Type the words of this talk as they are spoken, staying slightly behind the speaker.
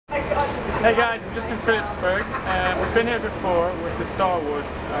Hey guys, I'm just in Phillipsburg. We've been here before with the Star Wars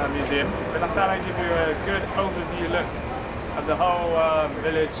museum, but I thought I'd give you a good overview look of the whole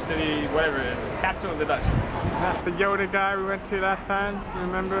village, city, whatever it is, capital of the Dutch. That's the Yoda guy we went to last time,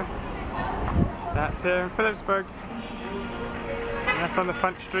 remember? That's here in Phillipsburg. And that's on the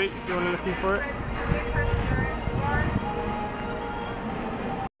front street if you want to looking for it.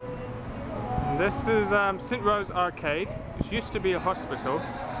 And this is St. Rose Arcade, which used to be a hospital.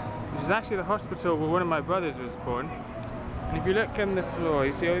 Which is actually the hospital where one of my brothers was born. And if you look on the floor,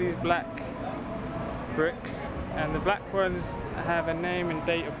 you see all these black bricks, and the black ones have a name and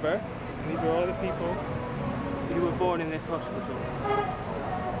date of birth. And these are all the people who were born in this hospital.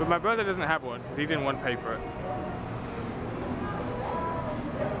 But my brother doesn't have one because he didn't want to pay for it.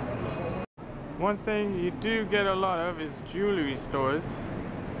 One thing you do get a lot of is jewelry stores.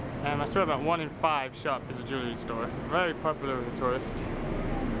 I swear about 1 in 5 shop is a jewelry store. Very popular with the tourists.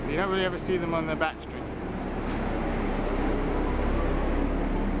 You don't really ever see them on the back street.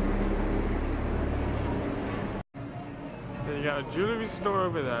 So you got a jewelry store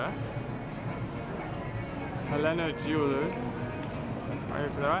over there. Helena Jewelers.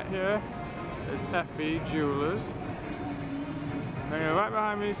 Right here, there's FB Jewelers. And then right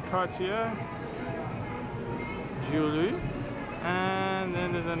behind me is Cartier Jewelry. And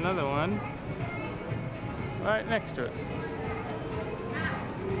then there's another one right next to it.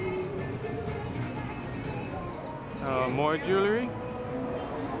 More jewelry.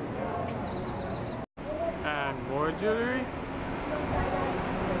 And more jewelry.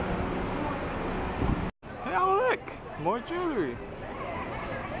 Hey, oh look! More jewelry.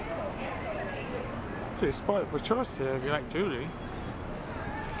 Pretty spoiled for choice here if you like jewelry.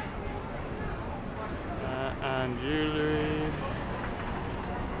 And jewelry.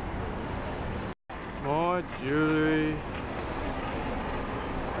 More jewelry.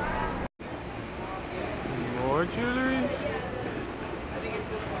 More jewelry.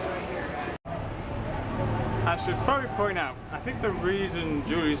 I should probably point out, I think the reason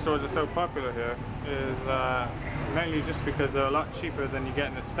jewelry stores are so popular here is mainly just because they're a lot cheaper than you get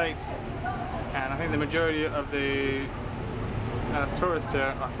in the States. And I think the majority of the tourists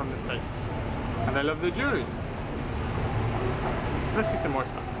here are from the States. And they love the jewelry. Let's see some more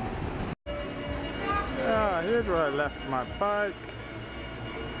stuff. Here's where I left my bike.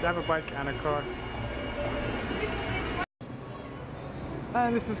 You have a bike and a car.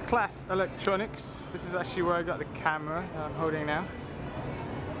 And this is Class Electronics. This is actually where I got the camera that I'm holding now.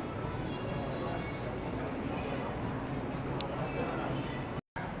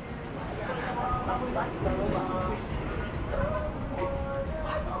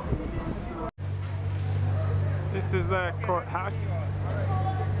 This is the courthouse.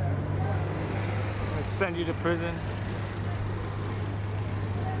 They send you to prison.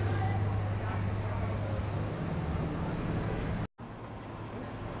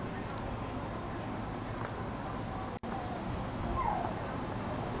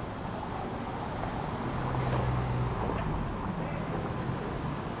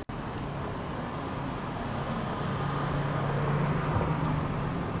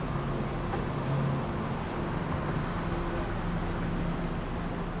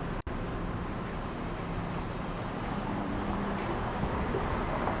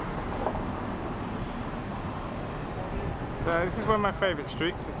 So this is one of my favourite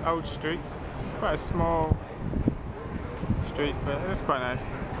streets, this old street. It's quite a small street, but it's quite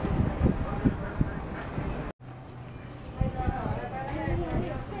nice.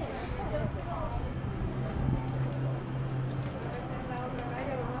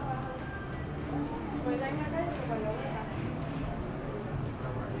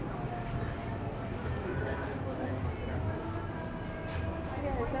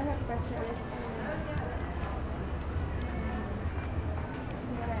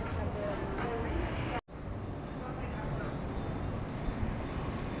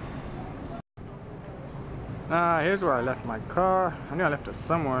 Here's where I left my car. I knew I left it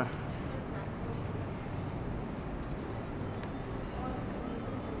somewhere.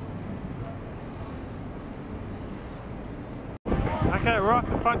 Okay, we're off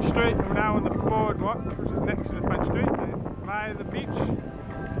the front street and we're now on the boardwalk, which is next to the front street, and it's by the beach.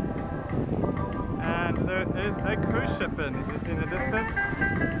 And there is a cruise ship in, you can see in the distance.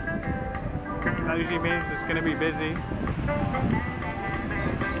 That usually means it's going to be busy.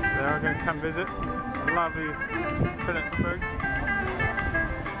 They're going to come visit. Lovely Phillipsburg.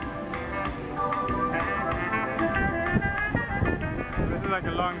 This is like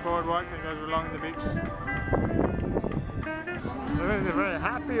a long boardwalk that goes along the beach. They're either very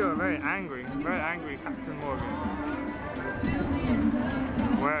happy or very angry. Very angry Captain Morgan.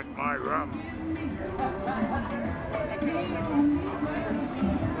 Where's my ride? Bam!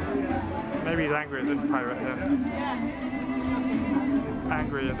 Maybe he's angry at this pirate here. He's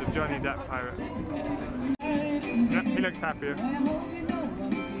angry at the Johnny Depp pirate. Yep, he looks happier.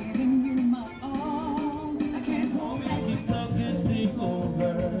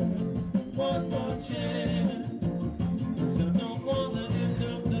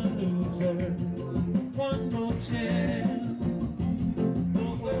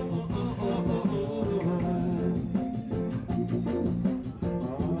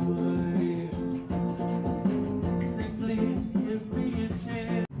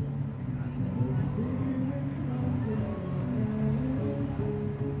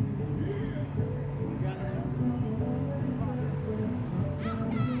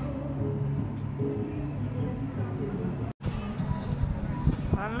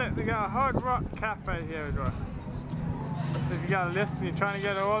 And look, they got a Hard Rock Cafe here as well. So if you got a list and you're trying to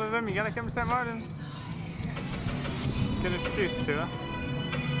get all of them, you gotta come to St. Martin. Good excuse to, huh?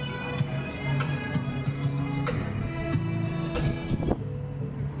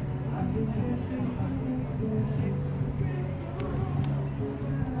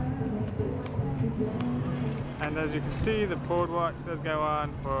 And as you can see, the boardwalk does go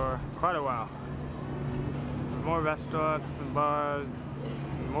on for quite a while. More restaurants and bars,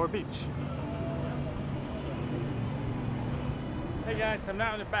 and more beach. Hey guys, I'm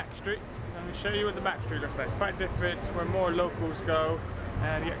now on the back street, so I'm going to show you what the back street looks like. It's quite different, it's where more locals go,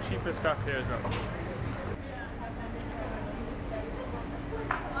 and you get cheaper stuff here as well.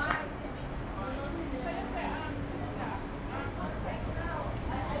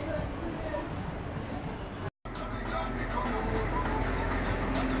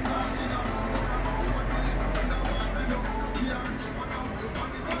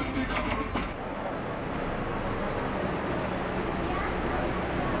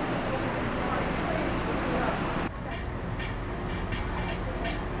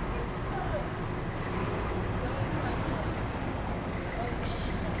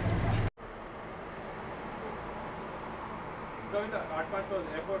 Going to Artman's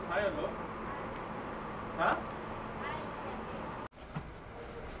airport high or low? Huh?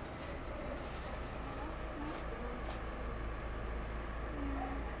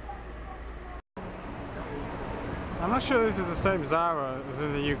 I'm not sure this is the same Zara as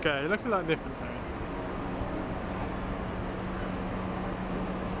in the UK. It looks a lot different to me.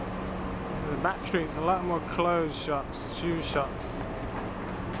 The back street's a lot more clothes shops, shoe shops.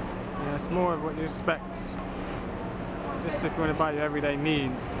 Yeah, it's more of what you expect. Just if you want to buy your everyday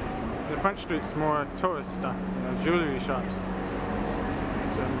needs. The front street's more tourist stuff, you know, jewellery shops,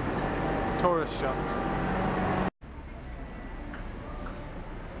 some tourist shops.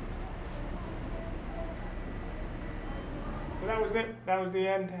 So that was it, that was the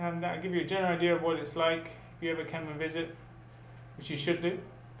end, and that'll give you a general idea of what it's like if you ever come and visit, which you should do.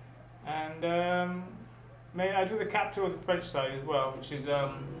 And I do the capital of the French side as well, which is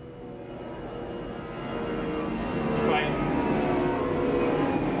I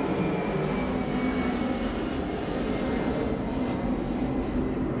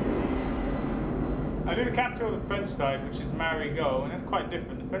do the capital of the French side, which is Marigot, and that's quite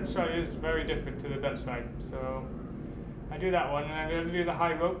different. The French side is very different to the Dutch side, so I do that one, and I'm going to do the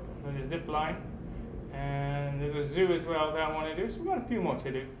high rope with the zip line, and there's a zoo as well that I want to do, so we've got a few more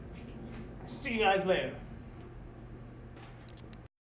to do. See you guys later.